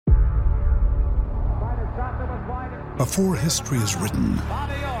Before history is written,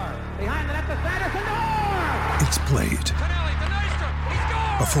 it's played.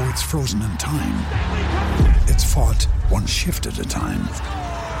 Before it's frozen in time, it's fought one shift at a time.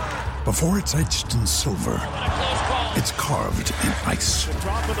 Before it's etched in silver, it's carved in ice.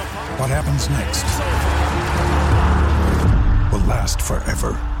 What happens next will last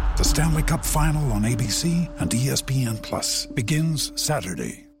forever. The Stanley Cup Final on ABC and ESPN Plus begins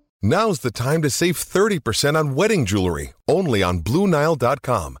Saturday. Now's the time to save 30% on wedding jewelry, only on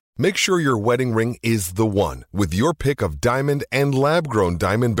BlueNile.com. Make sure your wedding ring is the one with your pick of diamond and lab-grown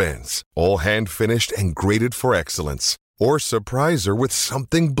diamond bands, all hand-finished and graded for excellence. Or surprise her with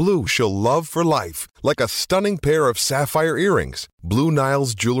something blue she'll love for life, like a stunning pair of sapphire earrings. Blue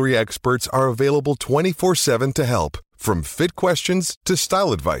Nile's jewelry experts are available 24/7 to help, from fit questions to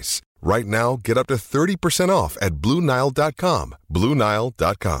style advice. Right now, get up to 30% off at BlueNile.com.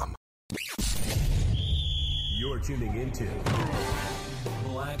 BlueNile.com. You're tuning into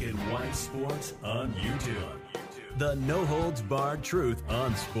Black and White Sports on YouTube. The no-holds-barred truth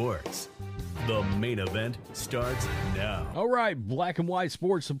on sports. The main event starts now. All right, Black and White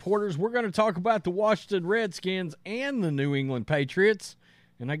Sports supporters, we're going to talk about the Washington Redskins and the New England Patriots,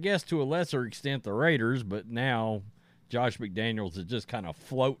 and I guess to a lesser extent the Raiders, but now Josh McDaniels is just kind of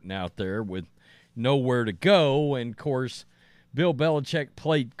floating out there with nowhere to go. And, of course, Bill Belichick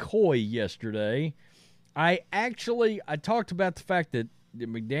played coy yesterday. I talked about the fact that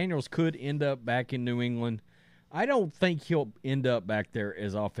McDaniels could end up back in New England. I don't think he'll end up back there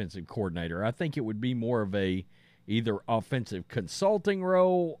as offensive coordinator. I think it would be more of a either offensive consulting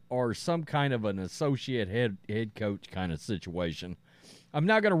role or some kind of an associate head coach kind of situation. I'm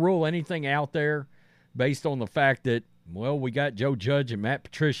not going to rule anything out there based on the fact that, well, we got Joe Judge and Matt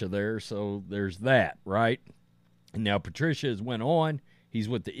Patricia there, so there's that, right? And now Patricia has went on. He's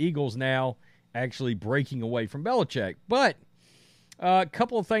with the Eagles now, actually breaking away from Belichick. But a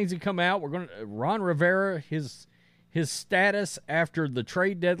couple of things that come out. Ron Rivera, his status after the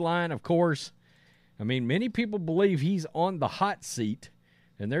trade deadline, of course. I mean, many people believe he's on the hot seat,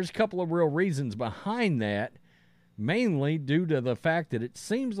 and there's a couple of real reasons behind that, mainly due to the fact that it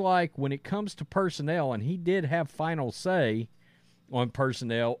seems like when it comes to personnel, and he did have final say on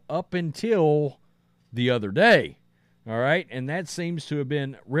personnel up until the other day, all right? And that seems to have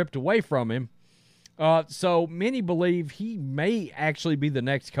been ripped away from him. So many believe he may actually be the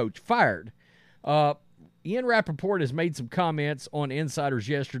next coach fired. Ian Rappaport has made some comments on Insiders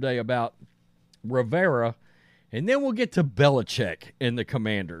yesterday about Rivera, and then we'll get to Belichick and the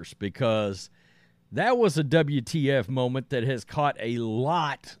Commanders, because that was a WTF moment that has caught a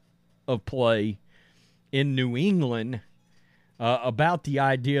lot of play in New England about the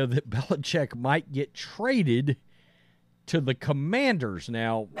idea that Belichick might get traded to the Commanders.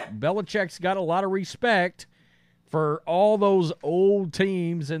 Now, Belichick's got a lot of respect for all those old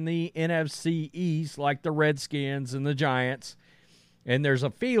teams in the NFC East, like the Redskins and the Giants, and there's a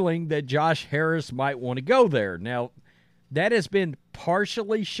feeling that Josh Harris might want to go there. Now, that has been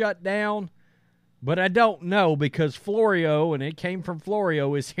partially shut down, but I don't know, because Florio, and it came from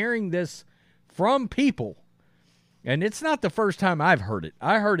Florio, is hearing this from people. And it's not the first time I've heard it.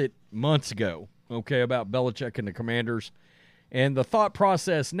 I heard it months ago, okay, about Belichick and the Commanders. And the thought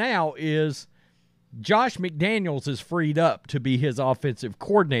process now is Josh McDaniels is freed up to be his offensive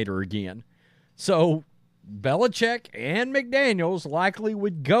coordinator again. So Belichick and McDaniels likely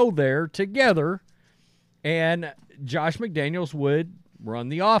would go there together, and Josh McDaniels would run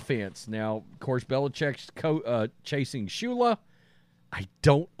the offense. Now, of course, Belichick's chasing Shula. I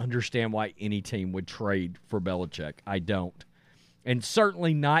don't understand why any team would trade for Belichick. I don't. And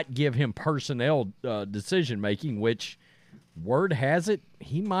certainly not give him personnel decision-making, which, word has it,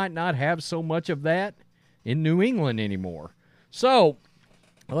 he might not have so much of that in New England anymore. So,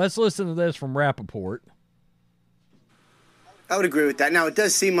 let's listen to this from Rappaport. I would agree with that. Now, it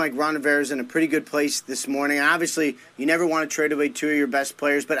does seem like Ron Rivera's in a pretty good place this morning. Obviously, you never want to trade away two of your best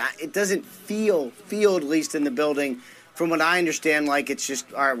players, but it doesn't feel, at least in the building, from what I understand, like it's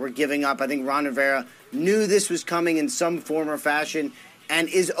just, all right, we're giving up. I think Ron Rivera knew this was coming in some form or fashion and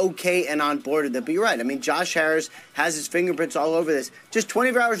is okay and on board with it. But you're right. I mean, Josh Harris has his fingerprints all over this. Just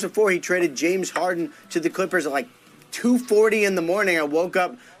 24 hours before, he traded James Harden to the Clippers at like 2:40 in the morning. I woke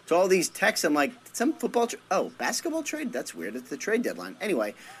up to all these texts. I'm like, some football basketball trade? That's weird. It's the trade deadline.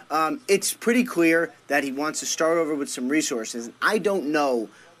 Anyway, it's pretty clear that he wants to start over with some resources. I don't know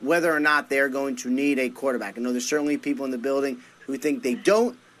whether or not they're going to need a quarterback. I know there's certainly people in the building who think they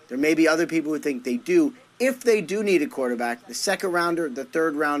don't. There may be other people who think they do. If they do need a quarterback, the second rounder, the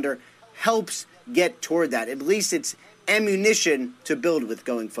third rounder helps get toward that. At least it's ammunition to build with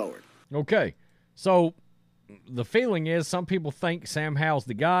going forward. Okay, so the feeling is some people think Sam Howell's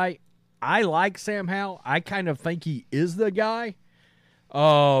the guy. I like Sam Howell. I kind of think he is the guy.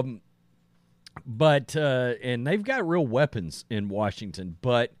 But and they've got real weapons in Washington,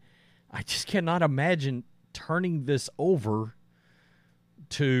 but I just cannot imagine turning this over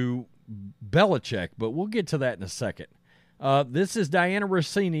to Belichick, but we'll get to that in a second. This is Diana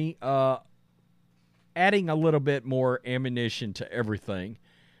Rossini adding a little bit more ammunition to everything.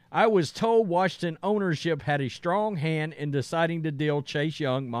 I was told Washington ownership had a strong hand in deciding to deal Chase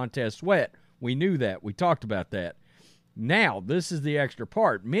Young, Montez Sweat. We knew that. We talked about that. Now, this is the extra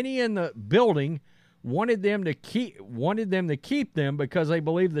part. Many in the building wanted them to keep them because they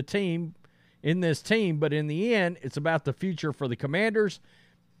believe the team in this team, but in the end, it's about the future for the Commanders.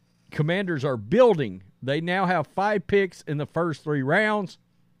 Commanders are building. They now have 5 picks in the first 3 rounds,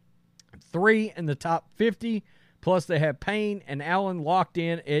 3 in the top 50, plus they have Payne and Allen locked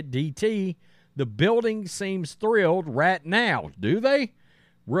in at DT. The building seems thrilled right now, do they?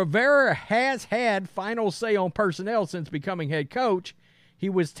 Rivera has had final say on personnel since becoming head coach. He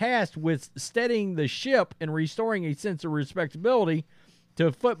was tasked with steadying the ship and restoring a sense of respectability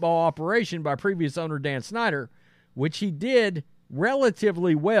to football operation by previous owner Dan Snyder, which he did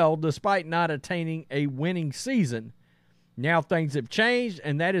relatively well despite not attaining a winning season. Now things have changed,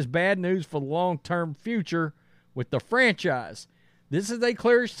 and that is bad news for the long-term future with the franchise. This is a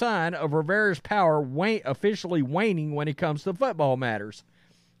clear sign of Rivera's power officially waning when it comes to football matters.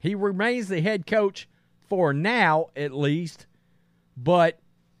 He remains the head coach for now, at least, but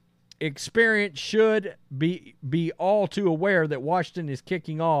experience should be all too aware that Washington is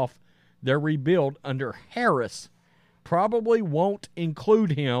kicking off their rebuild under Harris. Probably won't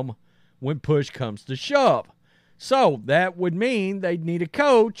include him when push comes to shove. So that would mean they'd need a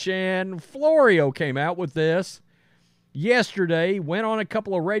coach, and Florio came out with this yesterday, went on a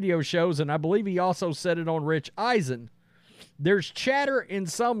couple of radio shows, and I believe he also said it on Rich Eisen. There's chatter in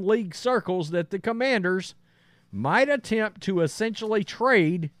some league circles that the Commanders might attempt to essentially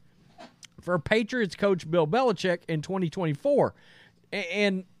trade for Patriots coach Bill Belichick in 2024.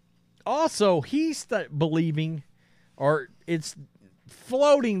 And also, he's believing, or it's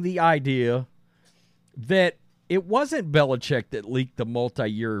floating the idea that it wasn't Belichick that leaked the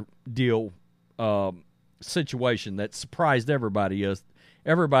multi-year deal situation that surprised everybody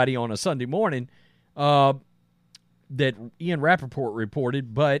on a Sunday morning that Ian Rappaport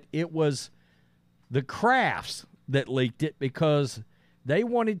reported, but it was the Crafts that leaked it because they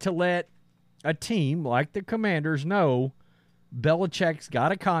wanted to let a team like the Commanders know Belichick's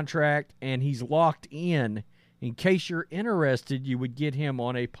got a contract and he's locked in. In case you're interested, you would get him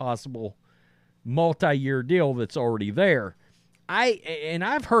on a possible multi-year deal that's already there.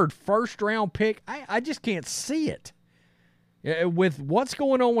 I've heard first-round pick. I just can't see it. With what's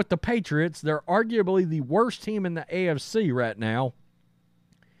going on with the Patriots, they're arguably the worst team in the AFC right now.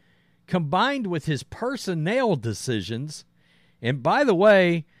 Combined with his personnel decisions, and by the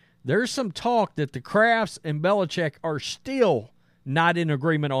way, there's some talk that the Crafts and Belichick are still not in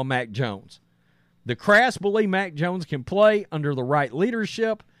agreement on Mac Jones. The Crafts believe Mac Jones can play under the right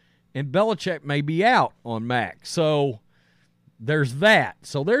leadership, and Belichick may be out on Mac. So there's that.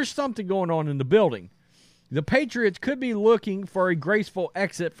 So there's something going on in the building. The Patriots could be looking for a graceful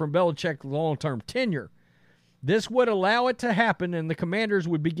exit from Belichick's long-term tenure. This would allow it to happen, and the Commanders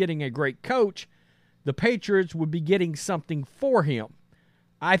would be getting a great coach. The Patriots would be getting something for him.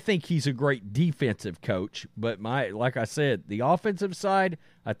 I think he's a great defensive coach, but like I said, the offensive side,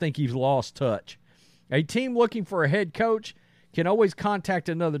 I think he's lost touch. A team looking for a head coach can always contact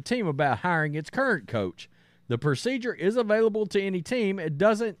another team about hiring its current coach. The procedure is available to any team. It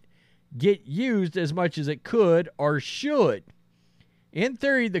doesn't get used as much as it could or should. In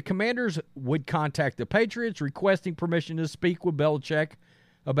theory, the Commanders would contact the Patriots requesting permission to speak with Belichick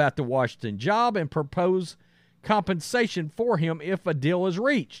about the Washington job and propose compensation for him if a deal is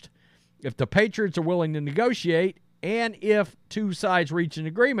reached. If the Patriots are willing to negotiate, and if two sides reach an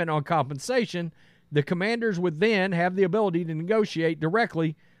agreement on compensation, the Commanders would then have the ability to negotiate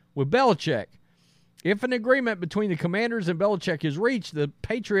directly with Belichick. If an agreement between the Commanders and Belichick is reached, the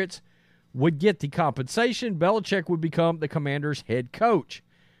Patriots would get the compensation. Belichick would become the Commanders' head coach.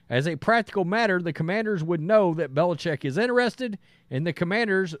 As a practical matter, the Commanders would know that Belichick is interested, and the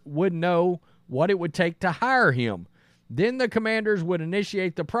Commanders would know what it would take to hire him. Then the Commanders would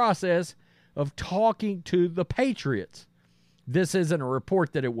initiate the process of talking to the Patriots. This isn't a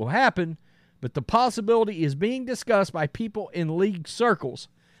report that it will happen, but the possibility is being discussed by people in league circles.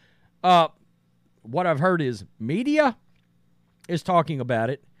 What I've heard is media is talking about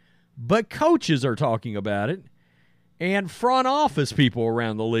it, but coaches are talking about it, and front office people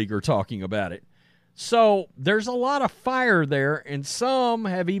around the league are talking about it. So there's a lot of fire there, and some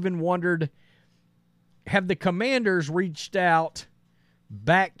have even wondered, have the Commanders reached out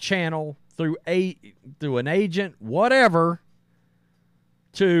back channel through an agent, whatever,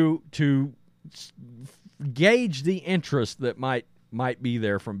 to gauge the interest that might be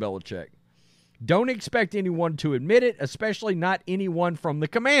there from Belichick? Don't expect anyone to admit it, especially not anyone from the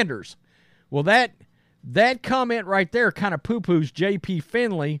Commanders. Well, that comment right there kind of poo-poos J.P.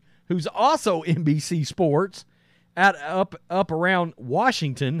 Finley, who's also NBC Sports, up around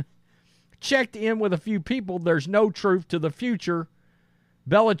Washington, checked in with a few people. There's no truth to the future.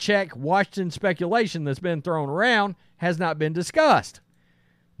 Belichick, Washington speculation that's been thrown around has not been discussed.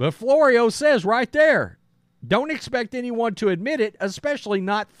 But Florio says right there, don't expect anyone to admit it, especially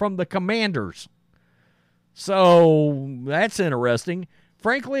not from the Commanders. So that's interesting.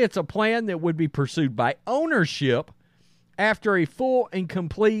 Frankly, it's a plan that would be pursued by ownership after a full and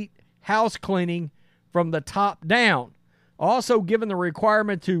complete house cleaning from the top down. Also, given the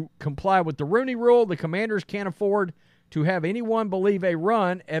requirement to comply with the Rooney Rule, the Commanders can't afford to have anyone believe a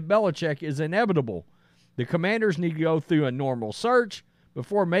run at Belichick is inevitable. The Commanders need to go through a normal search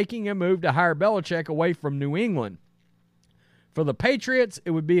before making a move to hire Belichick away from New England. For the Patriots,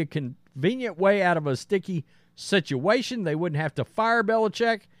 it would be a convenient way out of a sticky situation. They wouldn't have to fire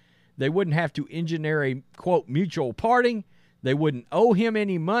Belichick. They wouldn't have to engineer a, quote, mutual parting. They wouldn't owe him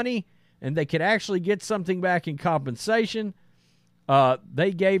any money, and they could actually get something back in compensation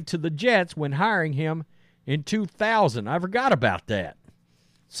they gave to the Jets when hiring him in 2000. I forgot about that.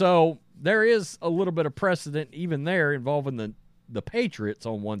 So there is a little bit of precedent even there involving the Patriots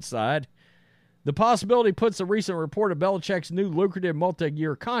on one side. The possibility puts a recent report of Belichick's new lucrative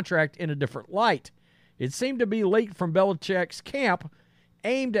multi-year contract in a different light. It seemed to be leaked from Belichick's camp,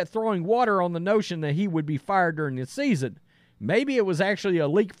 aimed at throwing water on the notion that he would be fired during the season. Maybe it was actually a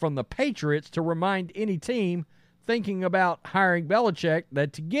leak from the Patriots to remind any team thinking about hiring Belichick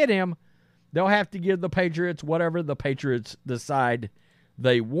that to get him, they'll have to give the Patriots whatever the Patriots decide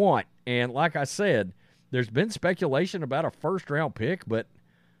they want. And like I said, there's been speculation about a first-round pick, but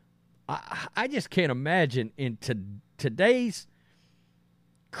I just can't imagine in today's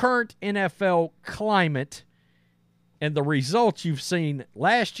current NFL climate and the results you've seen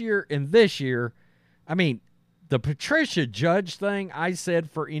last year and this year. I mean, the Patricia Judge thing, I said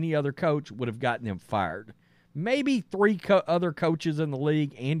for any other coach would have gotten him fired. Maybe three other coaches in the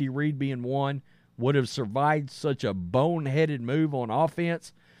league, Andy Reid being one, would have survived such a boneheaded move on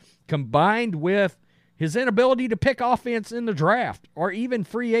offense, combined with his inability to pick offense in the draft or even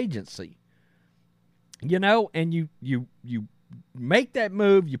free agency. You know, and you make that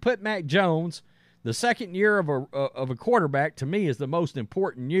move, you put Mac Jones, the second year of a quarterback, to me, is the most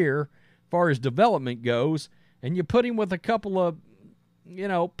important year as far as development goes, and you put him with a couple of,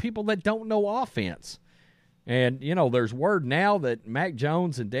 people that don't know offense. And, there's word now that Mac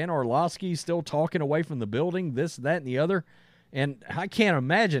Jones and Dan Orlovsky still talking away from the building, this, that, and the other. And I can't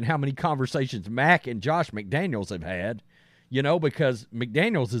imagine how many conversations Mac and Josh McDaniels have had, because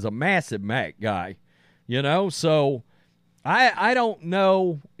McDaniels is a massive Mac guy, So I don't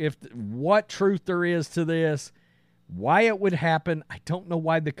know what truth there is to this, why it would happen. I don't know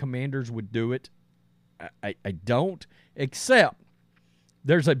why the Commanders would do it. I don't, except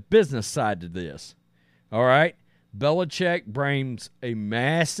there's a business side to this. All right? Belichick brings a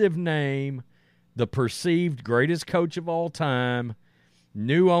massive name, the perceived greatest coach of all time.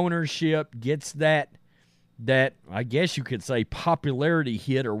 New ownership gets that I guess you could say popularity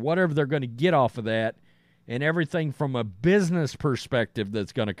hit or whatever they're going to get off of that, and everything from a business perspective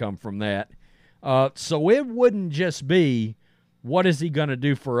that's going to come from that. So it wouldn't just be, what is he going to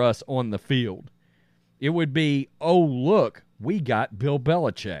do for us on the field? It would be, oh, look, we got Bill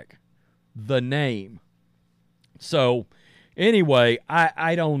Belichick, the name. So anyway,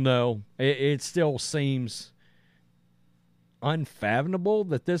 I don't know. It still seems unfathomable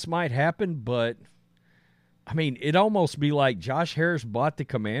that this might happen, but, I mean, it'd almost be like Josh Harris bought the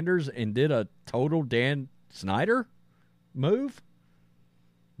Commanders and did a total Dan Snyder move.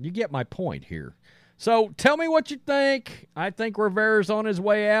 You get my point here. So tell me what you think. I think Rivera's on his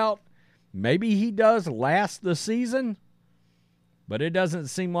way out. Maybe he does last the season, but it doesn't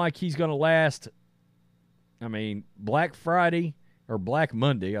seem like he's going to last. I mean, Black Friday or Black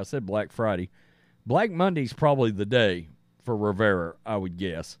Monday. I said Black Friday. Black Monday's probably the day for Rivera, I would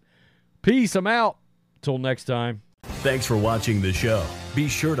guess. Peace. I'm out. Till next time. Thanks for watching the show. Be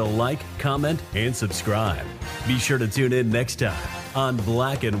sure to like, comment, and subscribe. Be sure to tune in next time on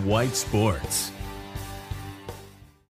Black and White Sports.